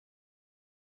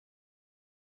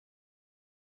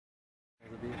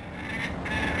Already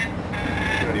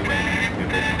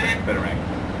went. Better angle.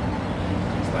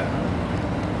 Slide.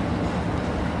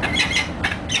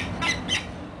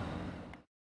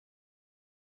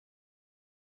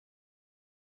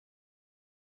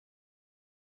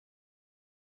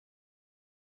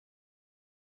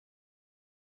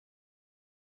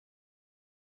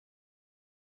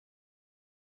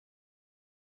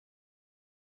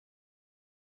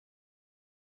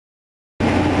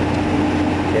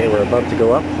 Okay, we're about to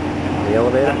go up the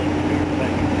elevator.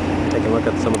 Take a look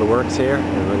at some of the works here,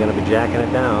 and we're going to be jacking it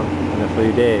down in a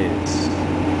few days.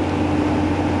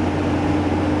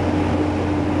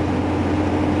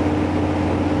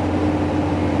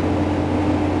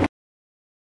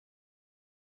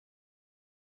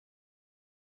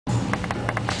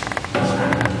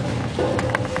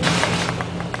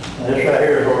 This right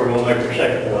here is where we're going to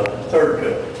make our third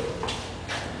cut.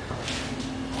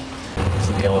 This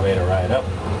is the elevator ride up.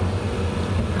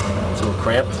 It's a little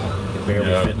cramped. You can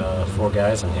barely fit 4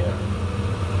 guys in here.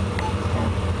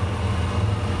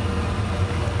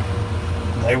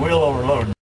 They will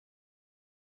overload.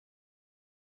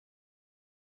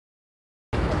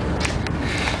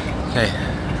 Okay,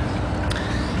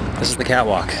 this is the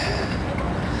catwalk.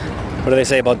 What do they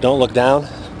say about don't look down?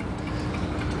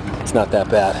 It's not that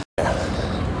bad.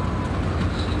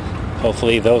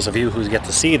 Hopefully those of you who get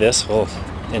to see this will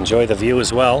enjoy the view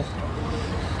as well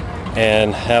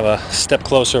and have a step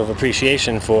closer of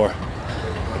appreciation for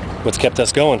what's kept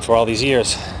us going for all these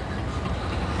years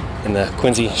in the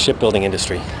Quincy shipbuilding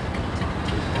industry.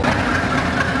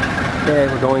 Okay,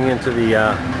 we're going into the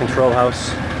control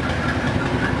house.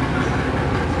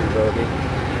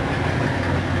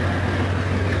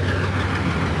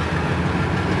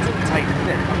 It's a tight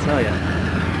fit, I'll tell you.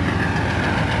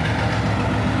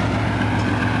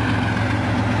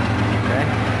 Okay.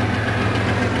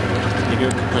 To give you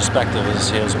a perspective,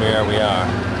 here's where we are.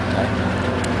 Okay.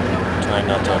 Trying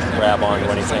not to grab onto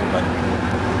anything, but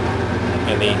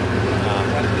and the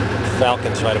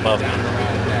Falcon's right above me.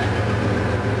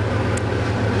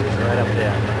 Right up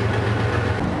there.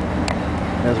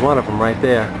 There's one of them right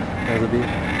there. There's a view.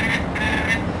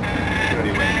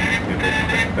 Already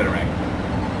went. Better angle.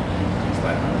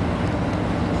 Slide.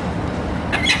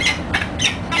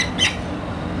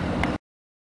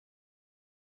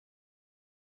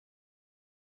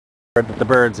 The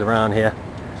birds around here.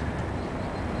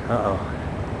 Uh-oh.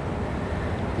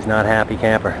 He's not a happy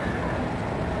camper.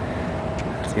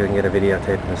 Let's see if we can get a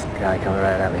videotape of this guy coming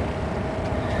right at me.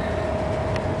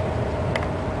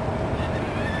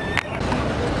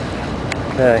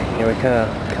 Okay, here we come.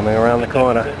 Coming around the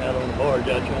corner. Out on the barge,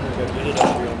 I trying to get it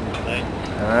over on the thing.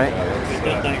 Alright. Get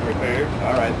that thing repaired.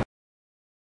 All right.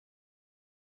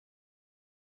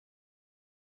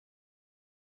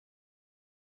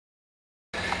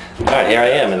 Alright, here I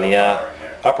am in the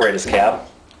operator's cab.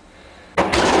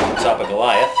 Top of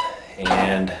Goliath,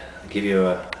 and I'll give you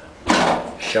a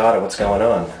shot of what's going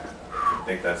on. I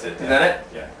think that's it. Is that it?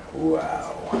 Yeah.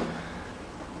 Wow.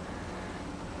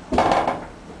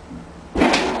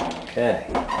 Okay.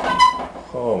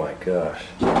 Oh my gosh.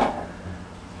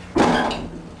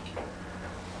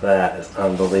 That is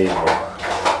unbelievable.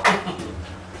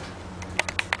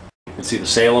 You can see the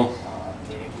Salem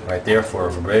right there, for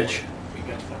a bridge.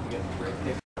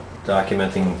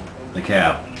 Documenting the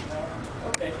cab.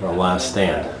 Our last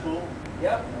stand.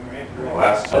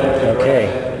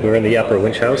 Okay, we're in the upper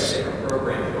winch house.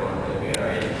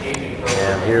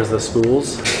 And here's the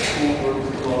spools.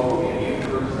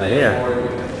 Right here.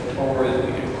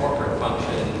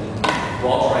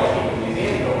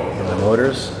 And the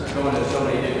motors.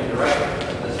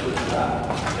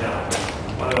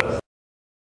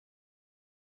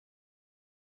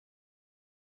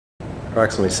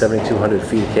 Approximately 7,200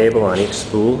 feet of cable on each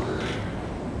spool.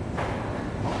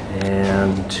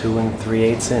 And 2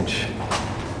 3/8 inch.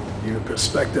 Give you a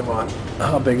perspective on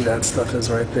how big that stuff is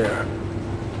right there.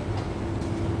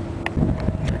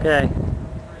 Okay,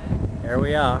 here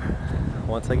we are,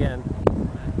 once again,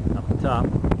 up the top.